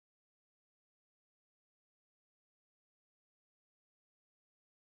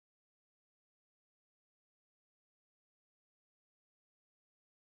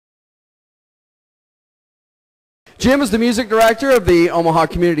Jim is the music director of the Omaha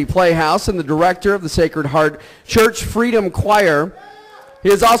Community Playhouse and the director of the Sacred Heart Church Freedom Choir. He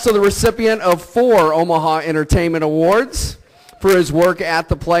is also the recipient of 4 Omaha Entertainment Awards for his work at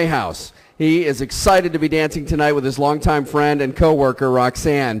the Playhouse. He is excited to be dancing tonight with his longtime friend and co-worker,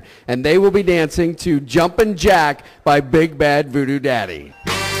 Roxanne, and they will be dancing to Jumpin' Jack by Big Bad Voodoo Daddy.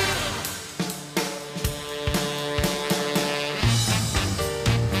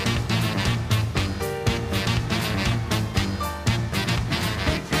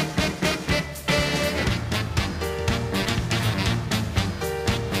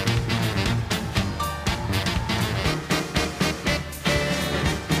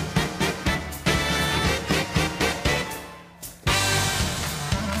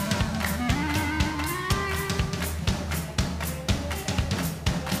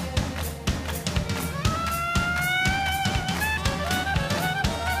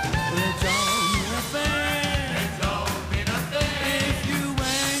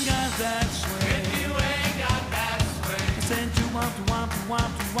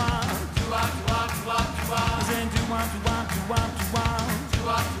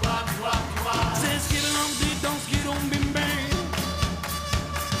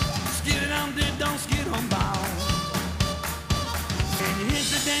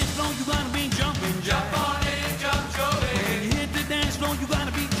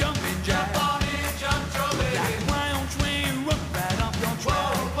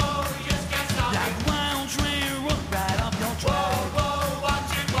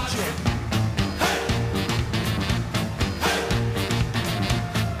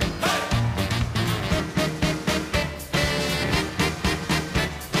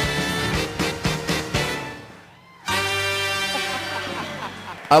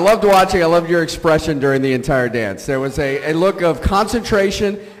 I loved watching, I loved your expression during the entire dance. There was a look of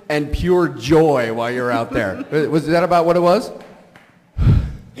concentration and pure joy while you were out there. Was that about what it was?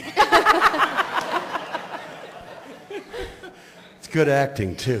 It's good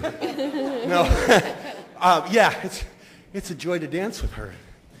acting, too. No, yeah, it's a joy to dance with her.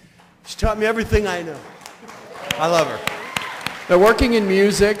 She taught me everything I know. I love her. Now, working in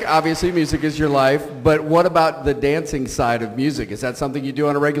music, obviously music is your life, but what about the dancing side of music? Is that something you do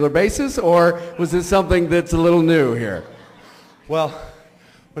on a regular basis, or was this something that's a little new here? Well,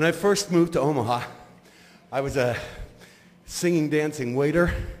 when I first moved to Omaha, I was a singing, dancing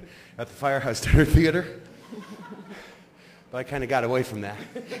waiter at the Firehouse Dinner Theater, but I kind of got away from that.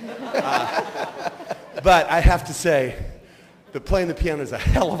 But I have to say that playing the piano is a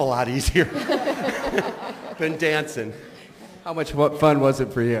hell of a lot easier than dancing. How much fun was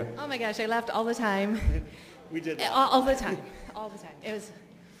it for you? Oh my gosh, I laughed all the time. We did. All the time. All the time. It was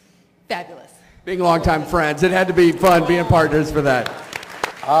fabulous. Being longtime friends, it had to be fun being partners for that.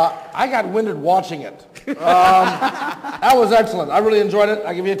 I got winded watching it. That was excellent. I really enjoyed it.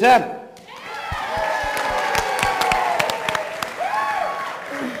 I give you a 10.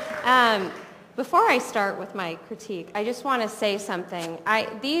 Before I start with my critique, I just want to say something.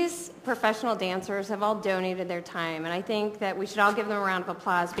 These professional dancers have all donated their time, and I think that we should all give them a round of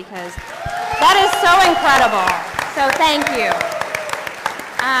applause because that is so incredible. So thank you.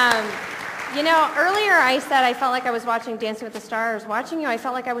 You know, earlier I said I felt like I was watching Dancing with the Stars. Watching you, I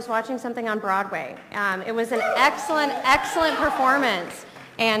felt like I was watching something on Broadway. It was an excellent, excellent performance,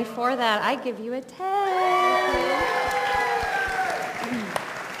 and for that, I give you a 10.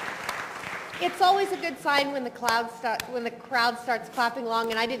 It's always a good sign when the crowd starts clapping along,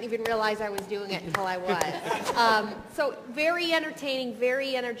 and I didn't even realize I was doing it until I was. So very entertaining,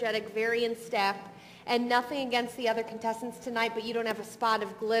 very energetic, very in step, and nothing against the other contestants tonight, but you don't have a spot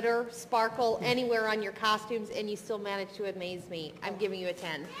of glitter, sparkle anywhere on your costumes, and you still managed to amaze me. I'm giving you a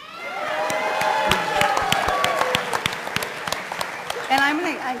 10. And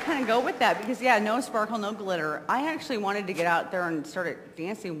I kind of go with that because, yeah, no sparkle, no glitter. I actually wanted to get out there and start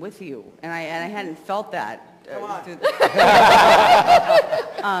dancing with you, and I hadn't felt that.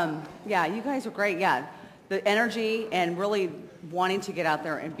 Yeah, you guys were great. Yeah, the energy and really wanting to get out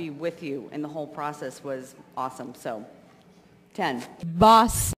there and be with you, and the whole process was awesome. So, 10.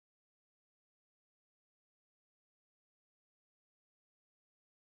 Boss.